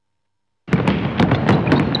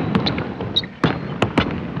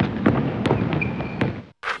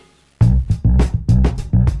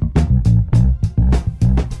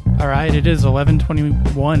It is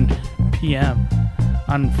 11:21 p.m.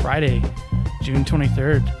 on Friday, June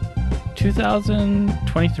 23rd,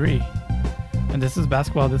 2023. And this is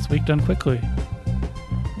Basketball This Week Done Quickly.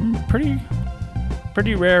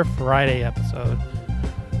 Pretty rare Friday episode.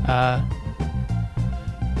 I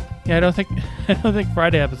don't think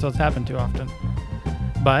Friday episodes happen too often.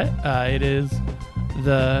 But it is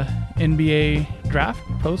the NBA draft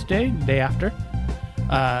post day after.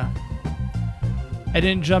 I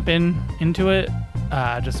didn't jump into it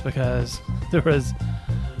just because there was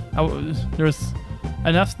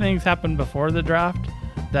enough things happened before the draft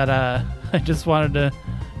that I just wanted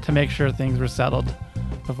to make sure things were settled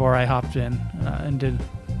before I hopped in and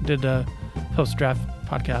did a post draft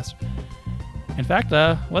podcast. In fact,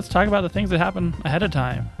 let's talk about the things that happened ahead of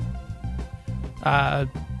time.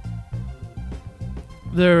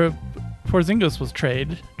 Porzingis was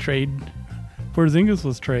traded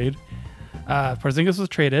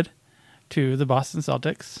to the Boston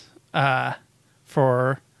Celtics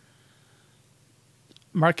for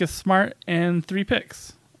Marcus Smart and 3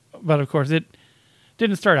 picks. But of course, it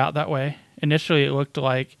didn't start out that way. Initially, it looked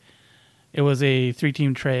like it was a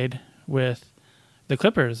 3-team trade with the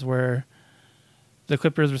Clippers, where the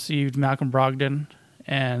Clippers received Malcolm Brogdon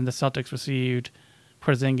and the Celtics received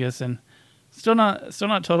Porzingis, and still not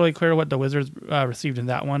totally clear what the Wizards received in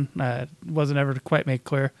that one. It wasn't ever quite made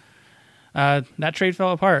clear. That trade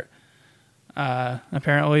fell apart.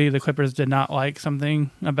 Apparently, the Clippers did not like something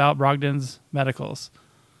about Brogdon's medicals.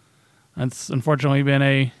 It's unfortunately been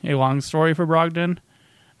a long story for Brogdon.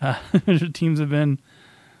 Teams have been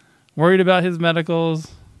worried about his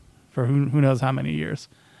medicals for who knows how many years,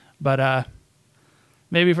 but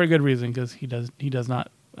maybe for good reason, because he does not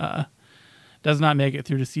make it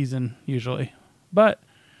through the season usually. But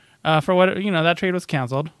for what that trade was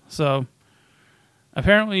canceled, so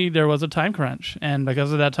apparently there was a time crunch, and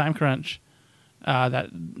because of that time crunch,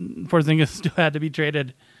 that Porzingis still had to be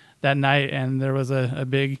traded that night, and there was a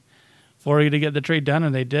big flurry to get the trade done,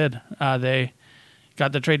 and they did. They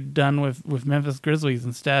got the trade done with Memphis Grizzlies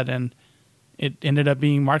instead, and it ended up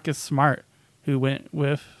being Marcus Smart who went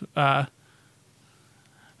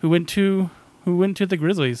to the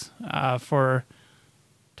Grizzlies for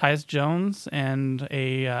Tyus Jones and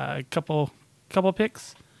a couple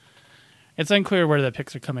picks. It's unclear where the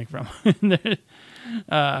picks are coming from,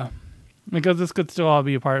 because this could still all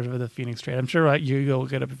be a part of the Phoenix trade. I'm sure you go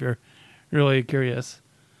look it up if you're really curious.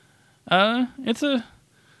 It's a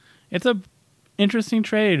interesting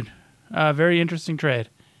trade, very interesting trade.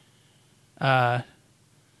 Tyus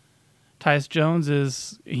Jones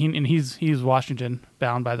he's Washington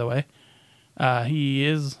bound, by the way. He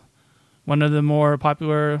is one of the more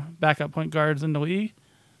popular backup point guards in the league.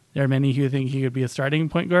 There are many who think he could be a starting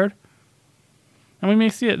point guard, and we may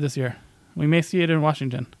see it this year. We may see it in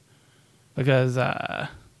Washington because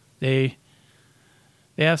they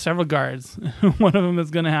have several guards. One of them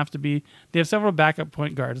is going to have to be. They have several backup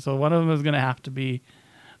point guards, so one of them is going to have to be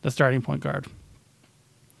the starting point guard.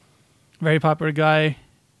 Very popular guy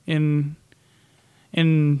in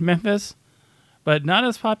Memphis, but not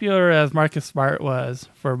as popular as Marcus Smart was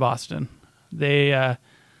for Boston. They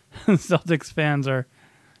Celtics fans are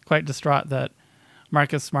quite distraught that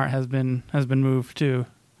Marcus Smart has been moved to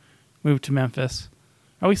Memphis.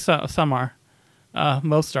 At least some are.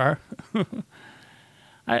 Most are.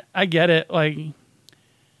 I get it. Like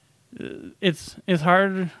it's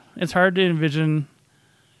hard to envision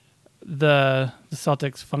the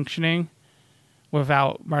Celtics functioning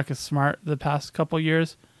without Marcus Smart the past couple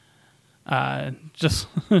years. Just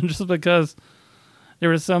because there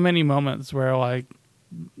were so many moments where like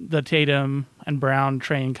the Tatum and Brown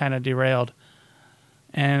train kind of derailed,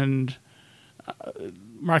 and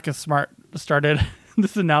Marcus Smart started.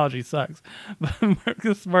 This analogy sucks, but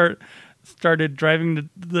Marcus Smart started driving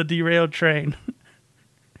the derailed train.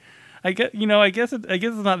 I guess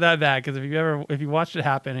it's not that bad, because if you watched it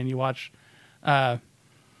happen and you watch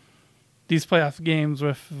these playoff games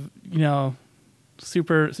with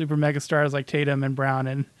super mega stars like Tatum and Brown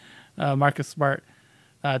and Marcus Smart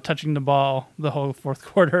touching the ball the whole fourth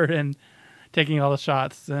quarter and taking all the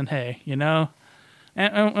shots, then hey, and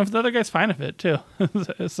if the other guy's fine with it too.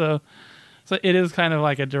 so it is kind of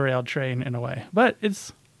like a derailed train in a way, but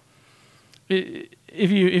if you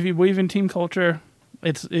believe in team culture,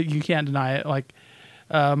 you can't deny it. Like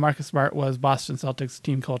Marcus Smart was Boston Celtics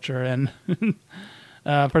team culture, and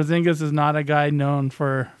Porzingis is not a guy known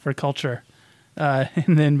for culture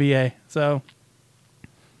in the NBA. So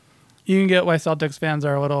you can get why Celtics fans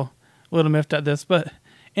are a little miffed at this, but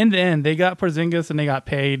in the end, they got Porzingis and they got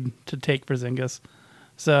paid to take Porzingis.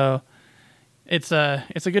 So it's a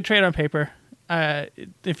good trade on paper.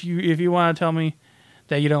 if you want to tell me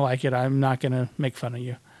that you don't like it, I'm not gonna make fun of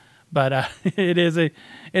you. But it is a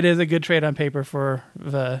good trade on paper for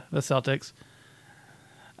the Celtics.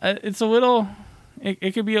 It's a little,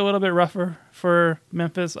 it could be a little bit rougher for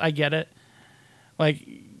Memphis. I get it. Like,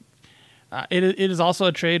 it is also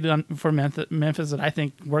a trade for Memphis that I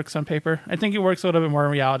think works on paper. I think it works a little bit more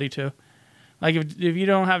in reality too. Like if you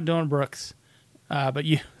don't have Dillon Brooks, but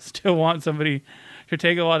you still want somebody to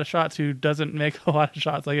take a lot of shots who doesn't make a lot of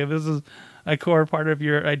shots. Like if this is a core part of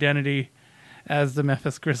your identity as the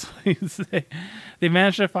Memphis Grizzlies, they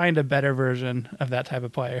managed to find a better version of that type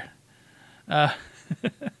of player.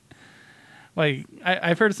 Like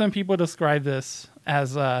I've heard some people describe this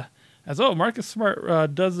as Marcus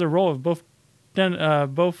Smart does the role of both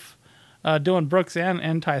Dillon Brooks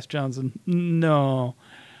and Tyus Jones, and no,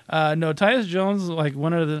 Tyus Jones, like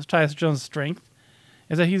one of the Tyus Jones' strength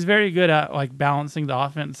is that he's very good at like balancing the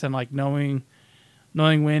offense and like knowing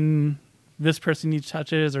when this person needs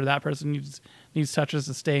touches or that person needs touches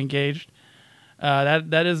to stay engaged.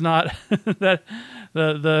 That is not that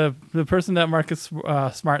the person that Marcus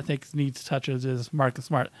Smart thinks needs touches is Marcus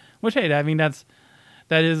Smart. Which, hey, I mean that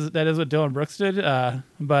is what Dillon Brooks did.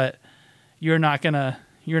 But you're not gonna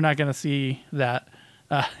see that.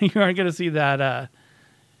 You aren't gonna see that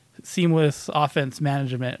seamless offense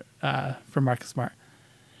management from Marcus Smart.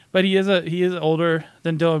 But he is older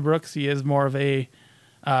than Dillon Brooks. He is more of a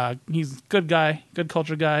he's a good guy, good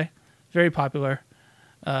culture guy, very popular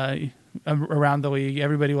around the league.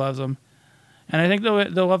 Everybody loves him, and I think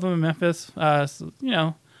they'll love him in Memphis. So,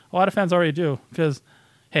 a lot of fans already do because,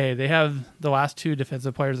 hey, they have the last two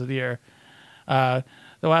defensive players of the year. The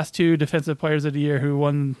last two defensive players of the year who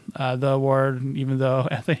won the award, even though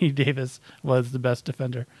Anthony Davis was the best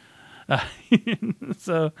defender.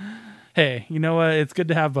 So, hey, you know what? It's good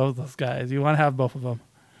to have both those guys. You want to have both of them.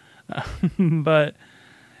 But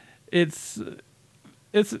it's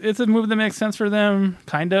a move that makes sense for them,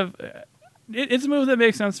 kind of. It's a move that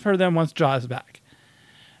makes sense for them once Ja is back.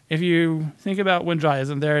 If you think about when Ja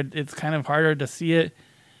isn't there, it's kind of harder to see it.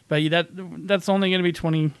 But that's only going to be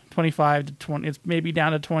 25 to 20. It's maybe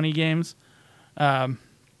down to 20 games.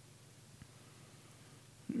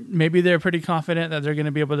 Maybe they're pretty confident that they're going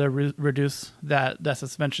to be able to reduce that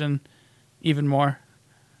suspension even more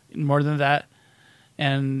than that.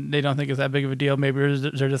 And they don't think it's that big of a deal. Maybe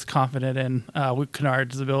they're just confident in Luke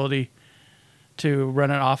Kennard's ability to run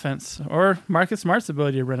an offense, or Marcus Smart's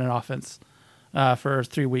ability to run an offense for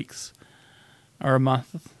 3 weeks or a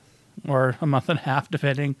month or a month and a half,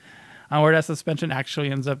 depending on where that suspension actually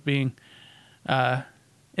ends up being. It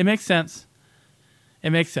makes sense. It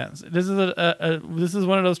makes sense. This is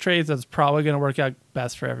one of those trades that's probably going to work out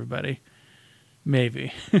best for everybody.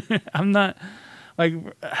 Maybe. I'm not like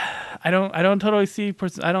I don't totally see.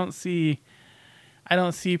 I don't see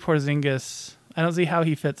Porzingis. I don't see how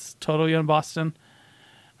he fits totally in Boston.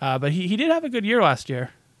 But he did have a good year last year.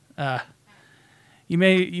 You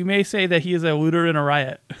may say that he is a looter in a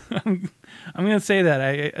riot. I'm going to say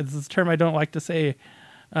that. It's a term I don't like to say,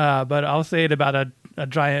 but I'll say it about a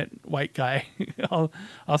giant white guy.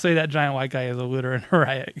 I'll say that giant white guy is a looter in a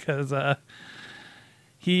riot because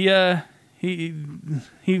he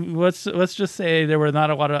let's just say there were not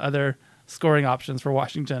a lot of other scoring options for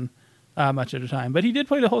Washington much at a time. But he did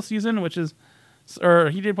play the whole season,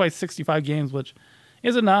 he did play 65 games, which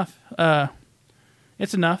is enough.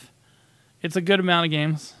 It's enough. It's a good amount of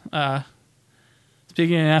games.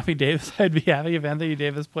 Speaking of Anthony Davis, I'd be happy if Anthony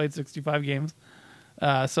Davis played 65 games.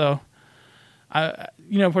 Porzingis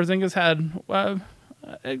had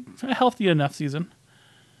a healthy enough season.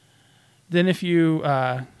 Then if you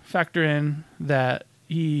factor in that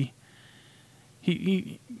he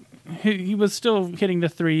was still hitting the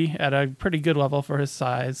three at a pretty good level for his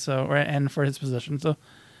size, and for his position, so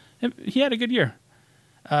he had a good year.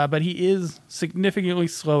 But he is significantly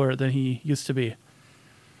slower than he used to be.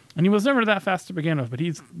 And he was never that fast to begin with, but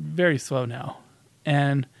he's very slow now.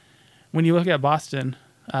 And when you look at Boston,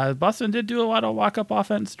 Boston did do a lot of walk-up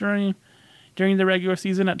offense during the regular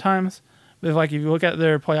season at times. But if you look at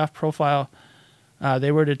their playoff profile,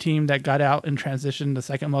 they were the team that got out in transition the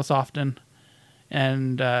second most often.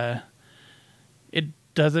 And it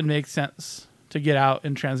doesn't make sense to get out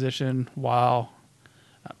in transition while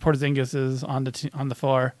Porzingis is on the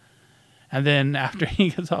floor, and then after he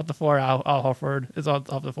gets off the floor, Al Horford is off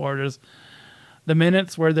the floor. There's the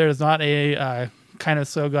minutes where there's not a kind of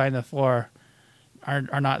slow guy on the floor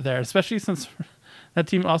are not there, especially since that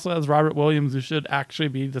team also has Robert Williams, who should actually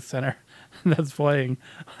be the center that's playing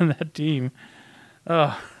on that team.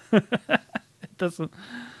 Oh, it doesn't.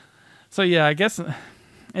 So yeah, I guess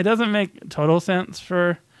it doesn't make total sense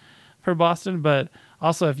for for Boston, but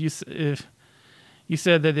also if you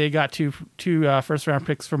said that they got two first round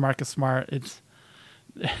picks for Marcus Smart, it's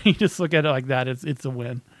you just look at it like that. It's a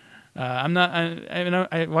win. I'm not.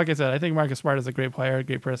 I like I said, I think Marcus Smart is a great player, a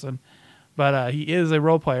great person, but he is a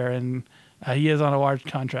role player and he is on a large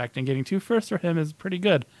contract, and getting 2 firsts for him is pretty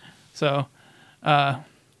good. So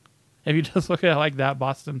if you just look at it like that,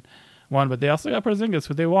 Boston won, but they also got Porzingis,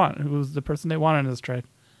 who was the person they wanted in this trade.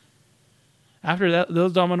 After that,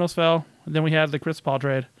 those dominoes fell. Then we had the Chris Paul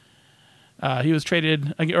trade. He was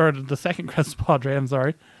traded, or the second Chris Paul trade. I'm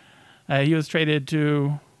sorry. He was traded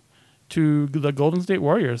to the Golden State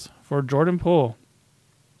Warriors for Jordan Poole.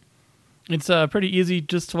 It's pretty easy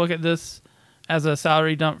just to look at this as a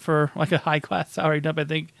salary dump, for like a high class salary dump. I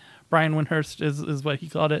think Brian Windhurst is what he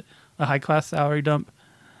called it, a high class salary dump.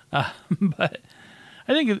 But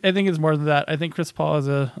I think it's more than that. I think Chris Paul is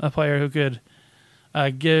a player who could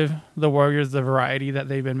give the Warriors the variety that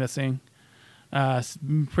they've been missing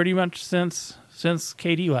pretty much since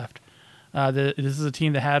KD left. This is a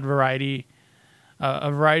team that had variety, a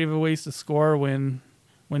variety of ways to score when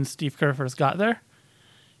Steve Kerr first got there.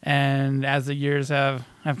 And as the years have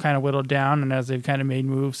kind of whittled down, and as they've kind of made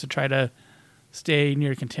moves to try to stay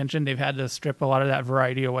near contention, they've had to strip a lot of that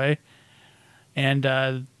variety away.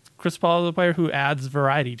 And Chris Paul is a player who adds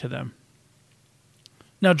variety to them.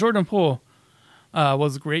 Now, Jordan Poole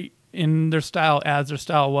was great in their style, as their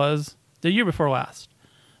style was the year before last.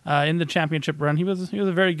 In the championship run, he was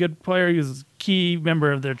a very good player. He was a key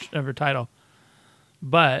member of their title,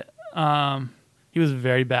 but he was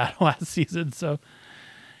very bad last season. So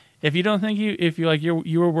if you don't think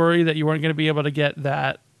you were worried that you weren't going to be able to get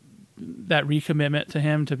that recommitment to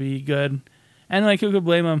him to be good, and like who could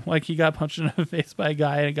blame him? Like, he got punched in the face by a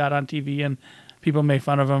guy and got on TV, and people made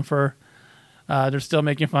fun of him for. They're still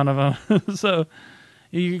making fun of him. So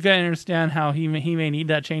you can understand how he may need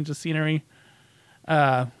that change of scenery.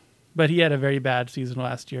 But he had a very bad season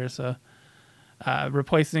last year. So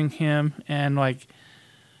replacing him and like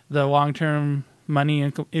the long-term money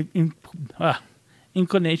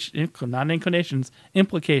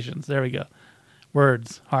implications. There we go.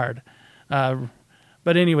 Words hard.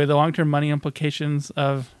 But anyway, the long-term money implications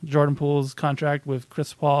of Jordan Poole's contract with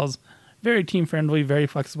Chris Paul's very team-friendly, very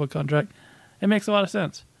flexible contract, it makes a lot of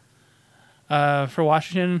sense. For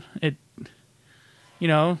Washington, they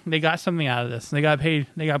got something out of this. They got paid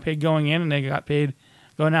going in, and they got paid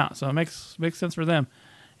going out. So it makes sense for them.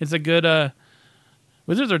 It's a good.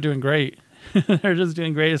 Wizards are doing great. They're just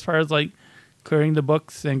doing great as far as like clearing the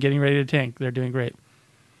books and getting ready to tank. They're doing great.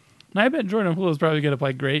 And I bet Jordan Poole is probably going to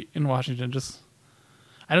play great in Washington.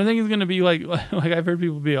 I don't think he's going to be like I've heard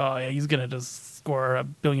people be, oh yeah, he's going to just score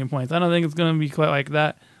 1 billion points. I don't think it's going to be quite like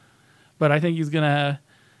that. But I think he's gonna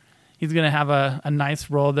have a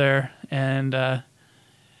nice role there, and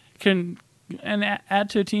can add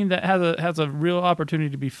to a team that has a real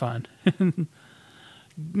opportunity to be fun.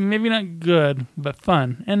 Maybe not good, but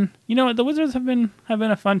fun. And you know what? The Wizards have been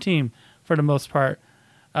a fun team for the most part.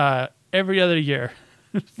 Every other year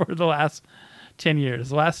for the last 10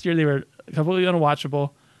 years. Last year they were completely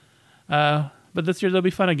unwatchable, but this year they'll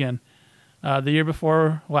be fun again. The year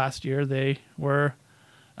before last year they were.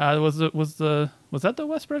 Was that the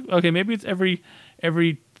Westbrook? Okay, maybe it's every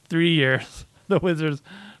 3 years the Wizards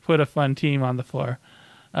put a fun team on the floor.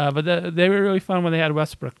 But they were really fun when they had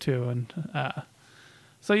Westbrook too, and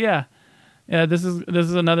so yeah, this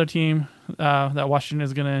is another team that Washington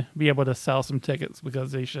is going to be able to sell some tickets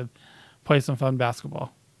because they should play some fun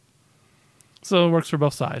basketball. So it works for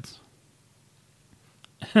both sides.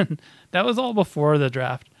 That was all before the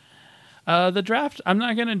draft. The draft, I'm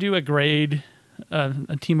not going to do a grade.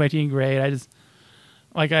 A team by team grade. I just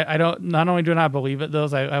I don't. Not only do I not believe it,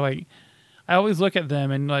 those I always look at them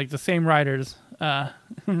and like the same writers.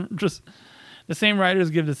 Just the same writers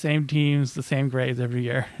give the same teams the same grades every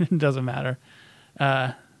year. It doesn't matter.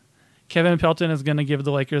 Kevin Pelton is going to give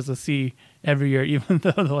the Lakers a C every year, even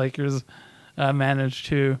though the Lakers managed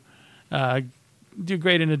to do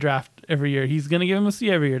great in the draft every year. He's going to give him a C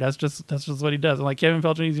every year. That's just what he does. And like Kevin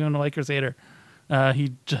Pelton, he's even a Lakers hater. That's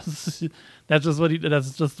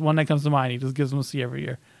just one that comes to mind. He just gives them a C every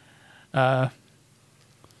year.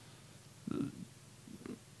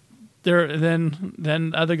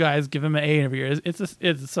 Then other guys give him an A every year.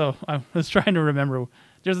 So I was trying to remember.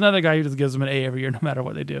 There's another guy who just gives them an A every year, no matter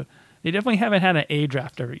what they do. They definitely haven't had an A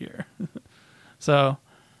draft every year. So,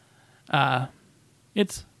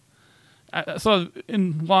 so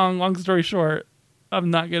in long story short,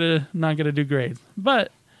 I'm not gonna do grades,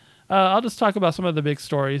 but. I'll just talk about some of the big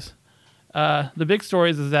stories. The big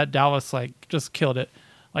stories is that Dallas just killed it.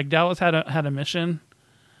 Like Dallas had a mission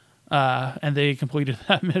and they completed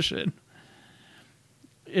that mission.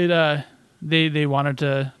 They wanted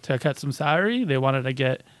to cut some salary. They wanted to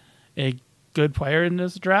get a good player in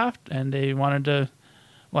this draft, and they wanted to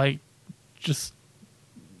just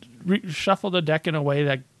shuffle the deck in a way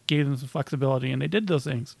that gave them some flexibility, and they did those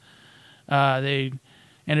things. They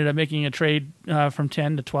ended up making a trade from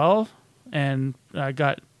 10 to 12 and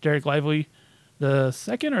got Derek Lively the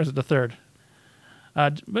second, or is it the third?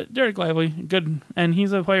 But Derek Lively, good, and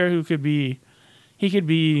he's a player who could be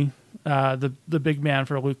the big man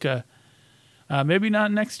for Luka. Maybe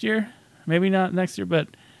not next year, but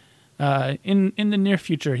in the near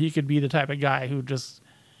future, he could be the type of guy who just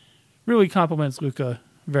really complements Luka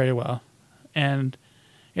very well. And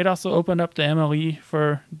it also opened up the MLE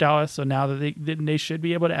for Dallas, so now that they should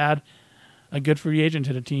be able to add a good free agent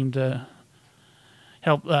to the team to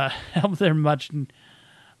help their much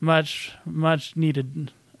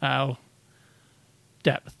needed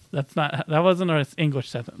depth. That wasn't an English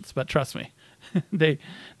sentence, but trust me, they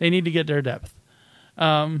need to get their depth.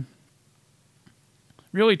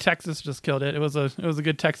 Really, Texas just killed it. It was a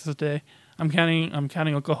good Texas day. I'm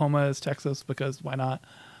counting Oklahoma as Texas because why not?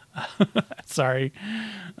 Sorry,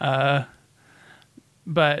 but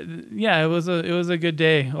yeah, it was a good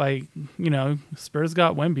day. Spurs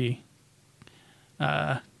got Wemby.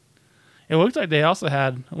 It looked like they also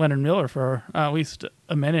had Leonard Miller for at least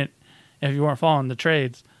a minute if you weren't following the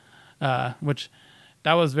trades, which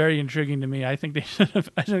that was very intriguing to me. I think they should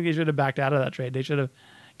have backed out of that trade. They should have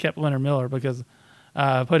kept Leonard Miller because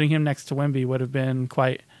putting him next to Wemby would have been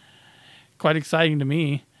quite exciting to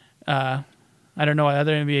me. I don't know why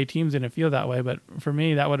other NBA teams didn't feel that way, but for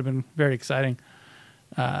me, that would have been very exciting.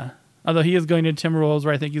 Although he is going to Timberwolves,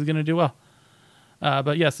 where I think he's going to do well.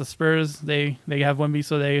 But yes, the Spurs, they have Wemby,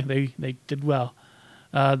 so they did well.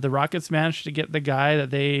 The Rockets managed to get the guy that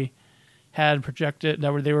they had projected,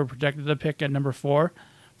 they were projected to pick at number 4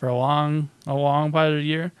 for a long part of the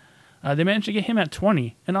year. They managed to get him at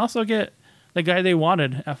 20 and also get the guy they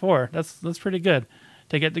wanted at 4. That's pretty good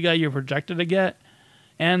to get the guy you're projected to get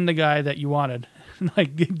and the guy that you wanted.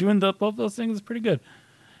 Doing both those things is pretty good.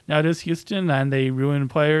 Now it is Houston, and they ruin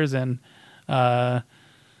players, and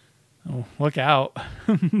look out.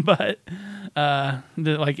 But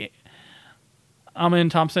Amin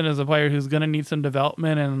Thompson is a player who's going to need some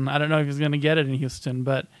development, and I don't know if he's going to get it in Houston.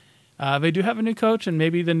 But they do have a new coach, and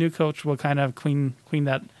maybe the new coach will kind of clean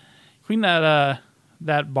that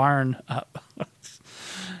barn up.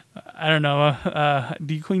 I don't know.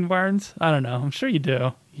 Do you clean barns? I don't know. I'm sure you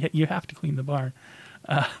do. You have to clean the barn.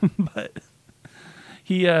 But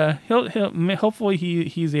he'll hopefully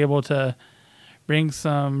he's able to bring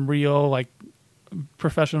some real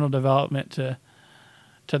professional development to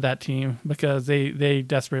that team because they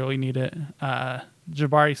desperately need it.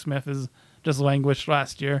 Jabari Smith is just languished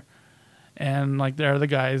last year, and the other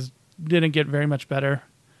guys didn't get very much better.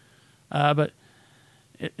 But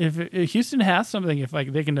if Houston has something, if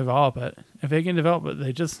they can develop it, they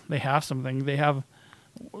have something. They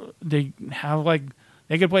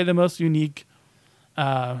could play the most unique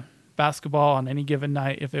basketball on any given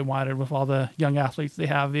night if they wanted with all the young athletes they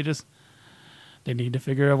have. They need to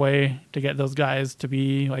figure a way to get those guys to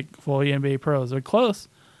be fully NBA pros. They're close,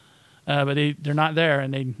 but they're not there,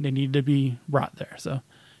 and they need to be brought there. So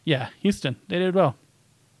yeah, Houston, they did well.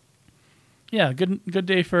 Yeah, good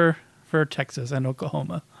day for Texas and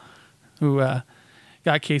Oklahoma, who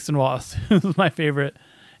got Case and Wallace, who's my favorite,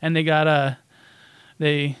 and they got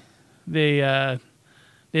they did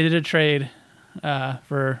a trade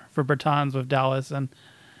for Bertans with Dallas, and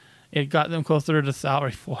it got them closer to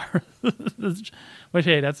salary floor. Which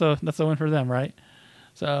hey, that's a win for them, right?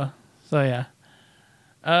 So yeah.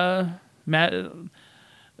 The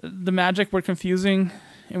Magic were confusing.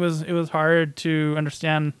 It was hard to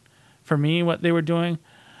understand for me what they were doing.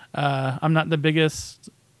 I'm not the biggest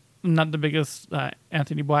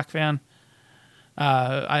Anthony Black fan.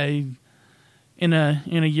 In a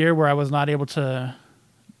year where I was not able to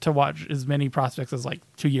watch as many prospects as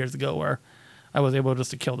 2 years ago, where I was able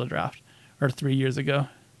just to kill the draft, or 3 years ago.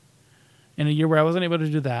 In a year where I wasn't able to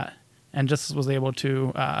do that, and just was able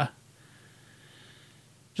to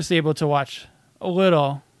watch a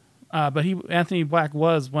little. But Anthony Black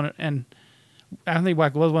was one of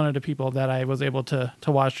the people that I was able to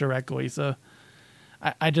watch directly. So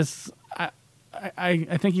I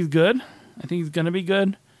think he's good. I think he's going to be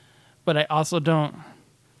good, but I also don't.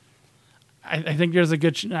 I think there's a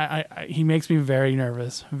good. He makes me very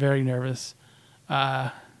nervous. Very nervous.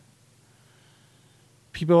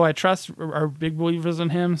 People I trust are big believers in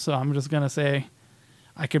him, so I'm just gonna say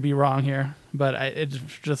I could be wrong here, but it's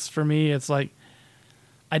just, for me, it's I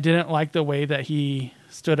didn't like the way that he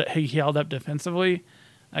he held up defensively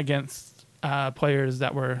against players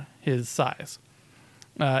that were his size.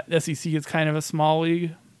 SEC is kind of a small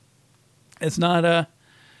league. It's not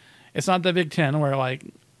the Big Ten where like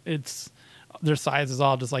their size is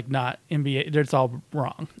all just like not NBA. It's all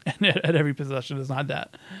wrong at every possession. It's not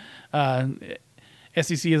that.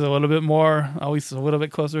 SEC is a little bit more, at least a little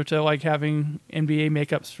bit closer to like having NBA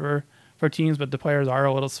makeups for teams, but the players are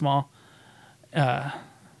a little small. And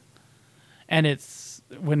it's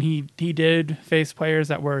when he did face players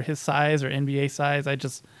that were his size or NBA size,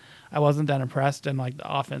 I wasn't that impressed. And like the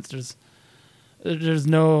offense, there's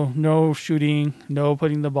no shooting, no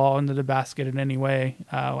putting the ball into the basket in any way,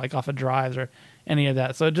 like off of drives or any of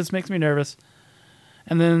that. So it just makes me nervous.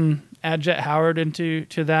 And then add Jet Howard into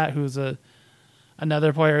that, who's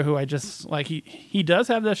another player who I just like. He does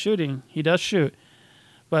have that shooting. He does shoot,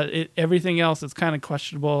 but everything else is kind of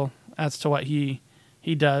questionable as to what he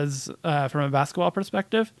does from a basketball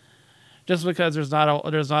perspective. Just because there's not a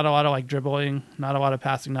lot of like dribbling, not a lot of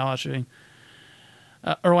passing, not a lot of shooting.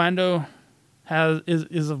 Orlando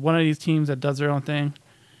is one of these teams that does their own thing,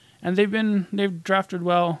 and they've drafted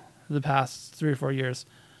well the past 3 or 4 years.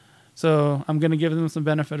 So I'm going to give them some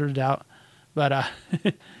benefit of the doubt, but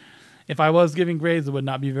if I was giving grades, it would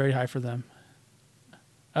not be very high for them.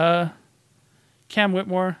 Cam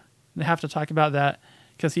Whitmore, they have to talk about that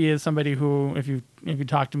because he is somebody who, if you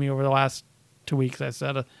talk to me over the last 2 weeks, I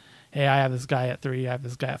said, hey, I have this guy at 3, I have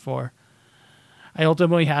this guy at 4. I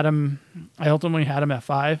ultimately had him at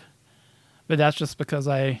 5, but that's just because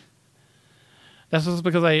I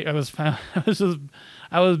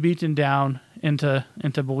was beaten down into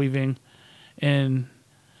believing in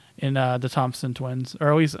the Thompson twins, or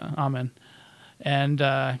at least Amen, and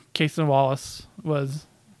Cason Wallace was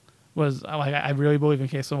like, I really believe in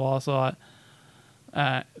Cason Wallace a lot.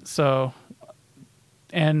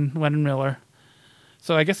 And Lennon Miller.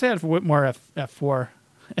 So I guess I had Whitmore at 4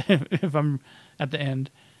 if I'm at the end.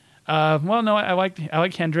 Well, no, I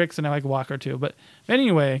like Hendricks and I like Walker too. But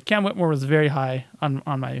anyway, Cam Whitmore was very high on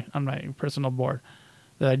my personal board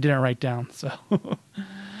that I didn't write down. So,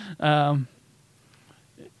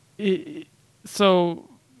 so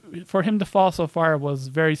for him to fall so far was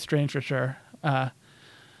very strange for sure.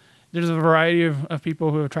 There's a variety of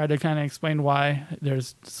people who have tried to kind of explain why.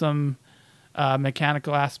 There's some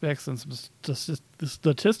mechanical aspects and some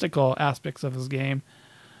statistical aspects of his game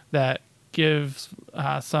that gives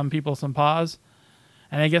some people some pause,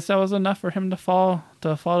 and I guess that was enough for him to fall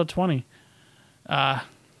to 20. It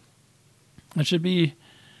should be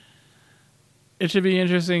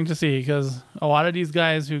interesting to see, because a lot of these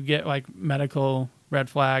guys who get like medical red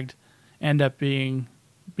flagged end up being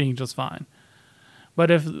just fine. But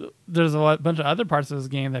if there's a bunch of other parts of this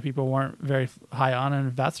game that people weren't very high on, and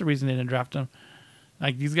if that's the reason they didn't draft him,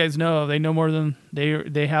 like these guys they know more than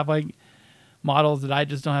they have like models that I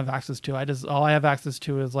just don't have access to. All I have access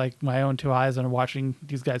to is like my own 2 eyes and watching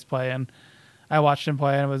these guys play. And I watched him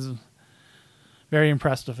play and was very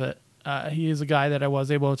impressed with it. He is a guy that I was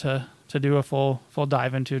able to do a full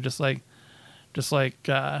dive into, just like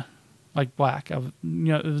Black.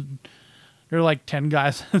 There were like 10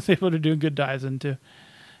 guys I was able to do good dives into,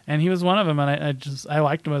 and he was one of them. And I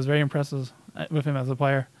liked him. I was very impressed with him as a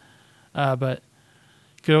player. But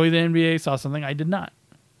clearly the NBA saw something I did not.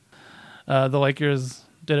 The Lakers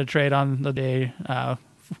did a trade on the day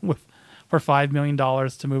for $5 million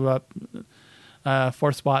to move up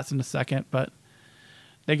 4 spots in the second, but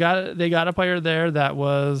they got a player there that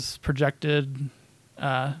was projected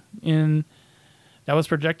in the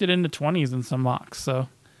 20s in some mocks. So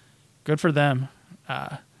good for them.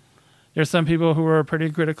 There's some people who were pretty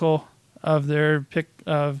critical of their pick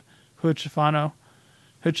of Hood-Schifino.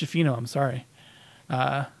 I'm sorry.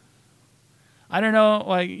 I don't know,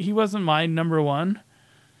 like, he wasn't my number 1,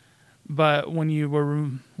 but when you were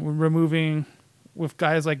removing with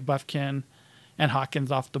guys like Buffkin and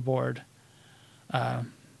Hawkins off the board,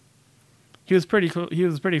 he was pretty close.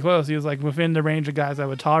 He was like within the range of guys I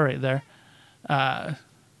would tolerate there. And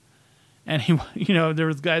he, there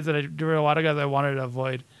were a lot of guys I wanted to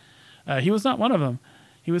avoid. He was not one of them.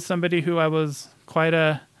 He was somebody who I was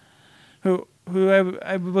who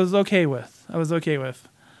I was okay with.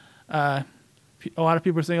 A lot of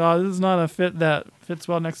people are saying, "Oh, this is not a fit that fits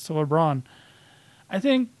well next to LeBron." I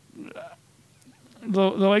think the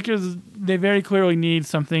Lakers, they very clearly need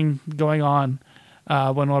something going on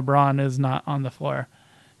when LeBron is not on the floor.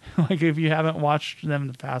 Like, if you haven't watched them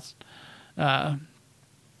the past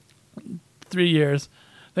 3 years,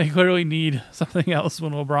 they clearly need something else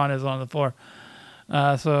when LeBron is on the floor.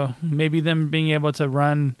 So maybe them being able to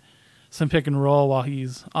run some pick and roll while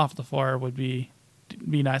he's off the floor would be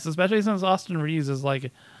be nice, especially since Austin Reeves is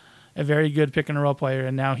like a very good pick and roll player,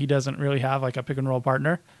 and now he doesn't really have like a pick and roll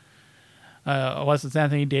partner. Unless it's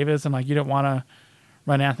Anthony Davis, and like you don't want to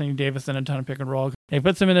run Anthony Davis in a ton of pick and roll. It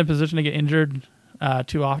puts him in a position to get injured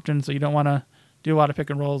too often, so you don't want to do a lot of pick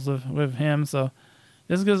and rolls with him. So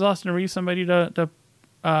this gives Austin Reeves somebody to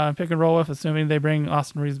pick and roll with, assuming they bring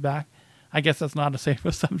Austin Reeves back. I guess that's not a safe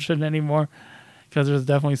assumption anymore, because there's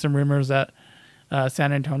definitely some rumors that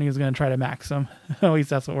San Antonio is going to try to max him. At least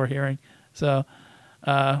that's what we're hearing. So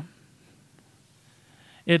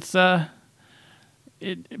it's something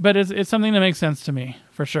that makes sense to me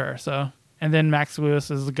for sure. So, and then Max Lewis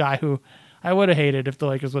is a guy who I would have hated if the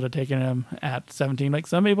Lakers would have taken him at 17, like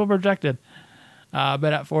some people projected. But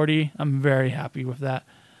at 40, I'm very happy with that.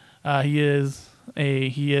 He is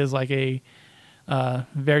like a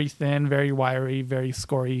very thin, very wiry, very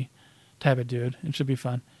scory type of dude. It should be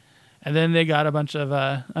fun. And then they got a bunch of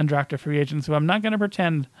undrafted free agents who I'm not going to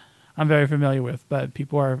pretend I'm very familiar with, but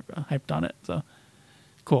people are hyped on it. So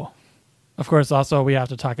cool. Of course, also we have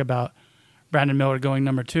to talk about Brandon Miller going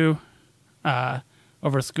number 2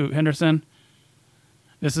 over Scoot Henderson.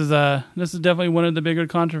 This is definitely one of the bigger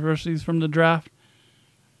controversies from the draft.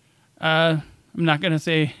 I'm not going to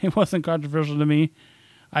say it wasn't controversial to me.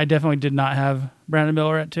 I definitely did not have Brandon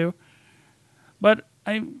Miller at 2. But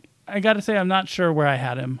I got to say I'm not sure where I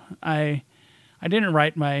had him. I didn't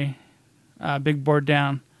write my big board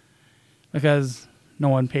down because no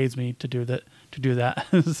one pays me to do that.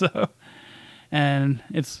 So, and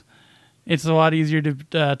it's a lot easier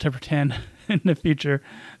to pretend in the future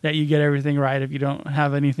that you get everything right if you don't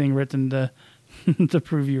have anything written to to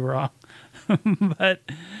prove you wrong. But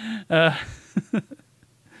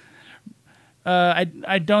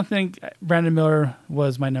I don't think Brandon Miller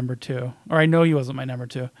was my number 2, or I know he wasn't my number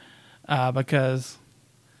 2, because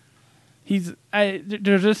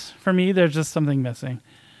there's just something missing.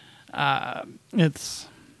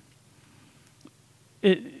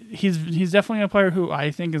 He's definitely a player who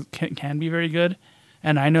I think can be very good,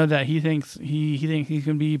 and I know that he thinks he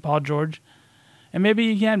can be Paul George, and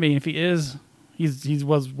maybe he can be. If he is, he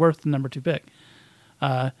was worth the number 2 pick.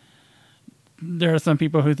 There are some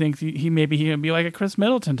people who think he can be like a Chris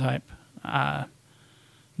Middleton type.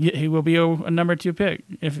 He will be a number 2 pick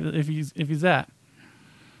if he's that.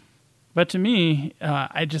 But to me,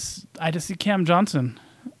 I just see Cam Johnson,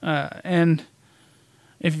 and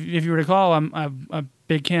if you recall, I'm a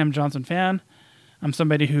big Cam Johnson fan. I'm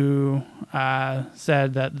somebody who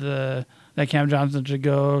said that Cam Johnson should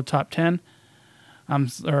go top 10,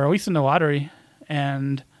 or at least in the lottery,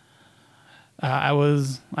 and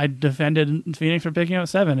I defended Phoenix for picking up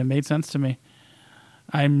 7. It made sense to me.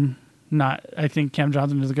 I think Cam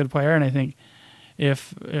Johnson is a good player, and I think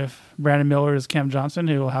if Brandon Miller is Cam Johnson,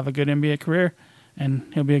 he will have a good NBA career,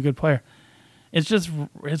 and he'll be a good player. It's just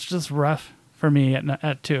rough for me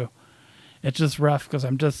at 2. It's just rough because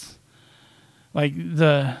I'm just like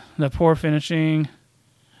the poor finishing,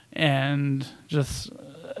 and just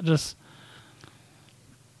there's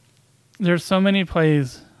so many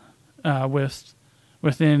plays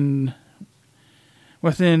within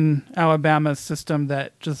Alabama's system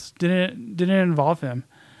that just didn't involve him.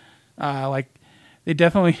 Like they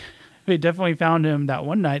definitely found him that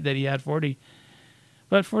one night that he had 40,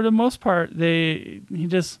 but for the most part he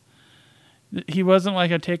wasn't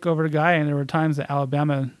like a takeover guy, and there were times that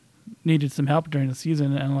Alabama needed some help during the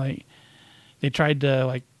season, and like they tried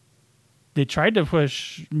to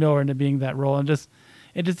push Miller into being that role, and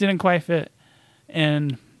it just didn't quite fit.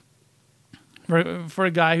 And for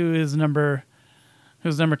a guy who's number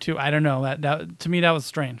 2, I don't know, that to me that was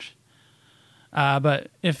strange. But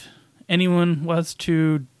if anyone was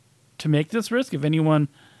to make this risk, if anyone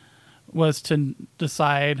was to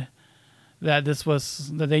decide that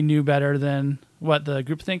they knew better than what the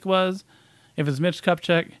groupthink was, if it's Mitch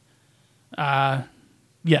Kupchak,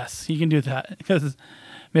 yes, he can do that, because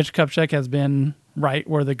Mitch Kupchak has been right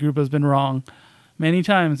where the group has been wrong many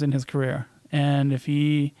times in his career. And if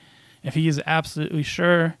he is absolutely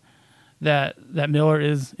sure that Miller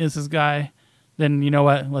is his guy, then you know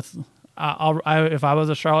what? If I was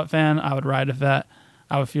a Charlotte fan, I would ride with that.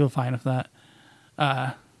 I would feel fine with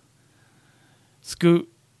that. Scoot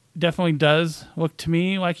definitely does look to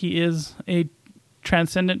me like he is a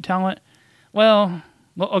transcendent talent. Well,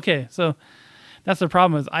 okay, so that's the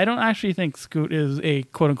problem, is I don't actually think Scoot is a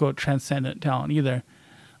quote-unquote transcendent talent either.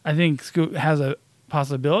 I think Scoot has a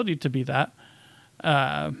possibility to be that.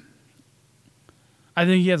 I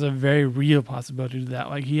think he has a very real possibility to do that.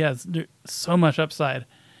 Like, he has so much upside,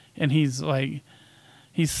 and he's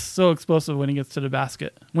so explosive when he gets to the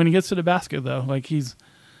basket. When he gets to the basket, though, like he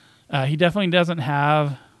definitely doesn't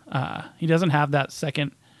have He doesn't have that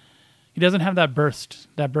second. He doesn't have that burst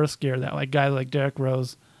gear that like guys like Derrick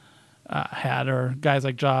Rose had, or guys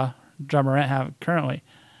like Ja Morant have currently.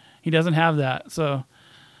 He doesn't have that, so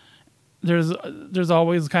there's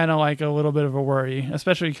always kind of like a little bit of a worry,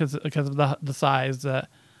 especially because of the size that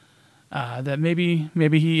maybe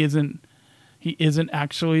he isn't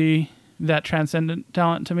actually that transcendent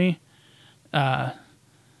talent to me.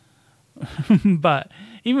 But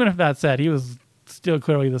even if that said, he was still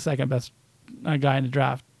clearly the second best guy in the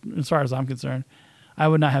draft as far as I'm concerned. I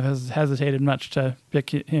would not have hesitated much to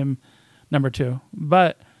pick him number 2.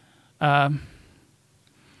 But I'm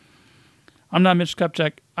not Mitch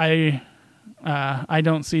Kupchak. I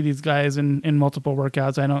don't see these guys in multiple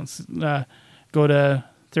workouts. I don't go to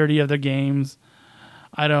 30 of their games.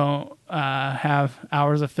 I don't have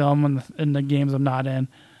hours of film in the games I'm not in.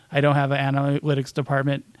 I don't have an analytics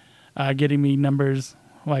department getting me numbers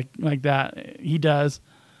like that. He does.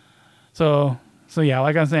 So yeah,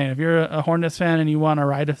 like I'm saying, if you're a Hornets fan and you want to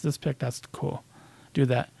ride with this pick, that's cool. Do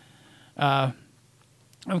that. Of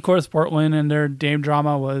course, Portland and their Dame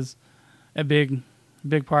drama was a big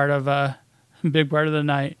part of the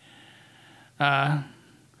night.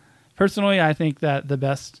 Personally, I think that the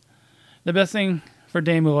best thing for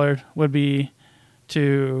Dame Lillard would be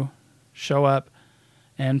to show up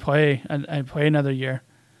and play another year.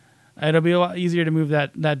 It'll be a lot easier to move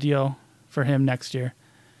that deal for him next year.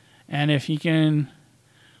 And if he can,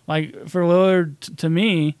 like for Lillard, to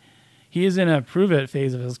me, he is in a prove it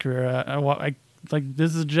phase of his career. Like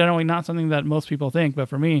this is generally not something that most people think, but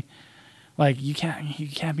for me, like you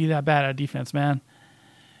can't be that bad at defense, man.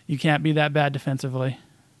 You can't be that bad defensively.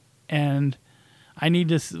 And I need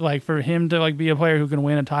to, like, for him to like be a player who can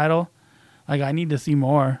win a title, like I need to see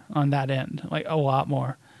more on that end, like a lot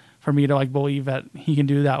more, for me to like believe that he can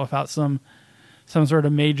do that without some sort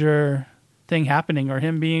of major thing happening, or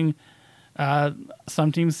him being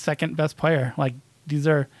some team's second best player. Like these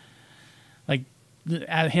are like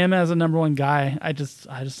at him as a number 1 guy. I just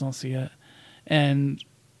don't see it. And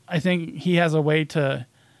I think he has a way to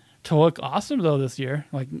look awesome though this year,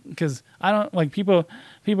 like because I don't like people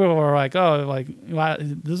are like, oh, like wow,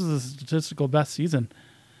 this is a statistical best season,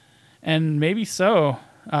 and maybe so,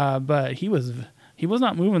 but he was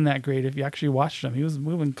not moving that great. If you actually watched him, he was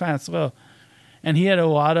moving kind of slow, and he had a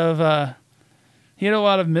lot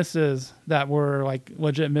of misses that were like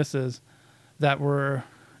legit misses that were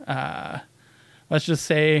let's just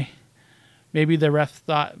say maybe the ref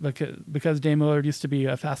thought because Dame Lillard used to be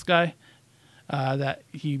a fast guy, that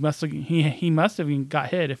he must have got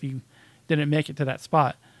hit if he didn't make it to that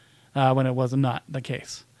spot, when it was not the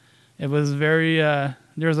case. It was very there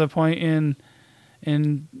was a point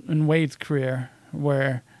in Wade's career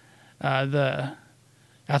where the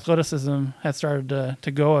athleticism had started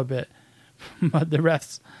to go a bit, but the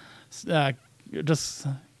refs just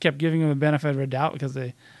kept giving him a benefit of a doubt because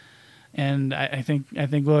they. And I think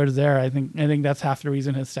Lillard's there. I think that's half the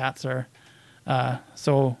reason his stats are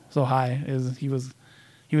so high, is he was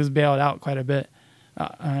bailed out quite a bit,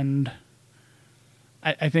 and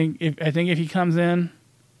I think if he comes in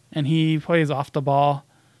and he plays off the ball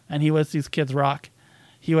and he lets these kids rock,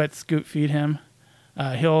 he lets Scoot feed him,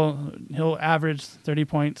 he'll average 30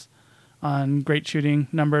 points on great shooting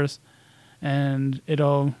numbers, and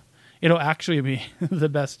it'll actually be the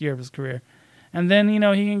best year of his career. And then, he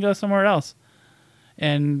can go somewhere else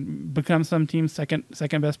and become some team's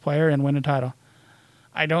second best player and win a title.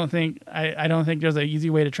 I don't think there's an easy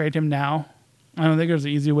way to trade him now. I don't think there's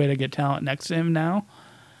an easy way to get talent next to him now.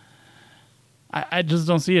 I just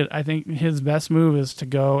don't see it. I think his best move is to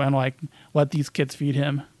go and like let these kids feed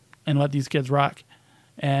him and let these kids rock.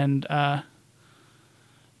 And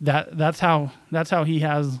that's how he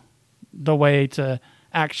has the way to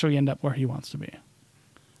actually end up where he wants to be.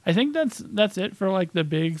 I think that's it for like the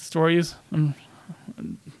big stories.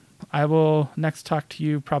 I will next talk to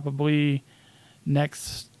you probably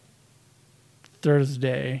next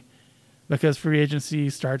Thursday, because free agency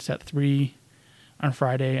starts at 3 on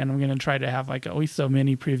Friday, and I'm going to try to have like at least a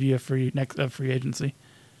mini preview of free agency.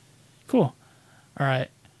 Cool. All right.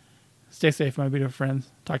 Stay safe, my beautiful friends.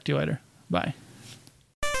 Talk to you later. Bye.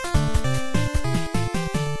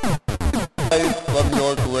 From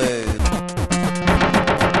York Way.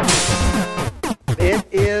 It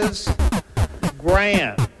is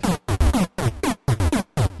grand.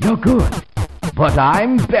 You're good, but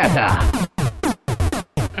I'm better.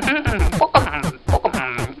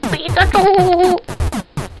 Pokemon, Pikachu!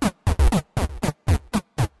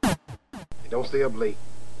 Don't stay up late.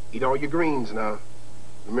 Eat all your greens now.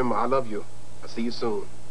 Remember, I love you. I'll see you soon.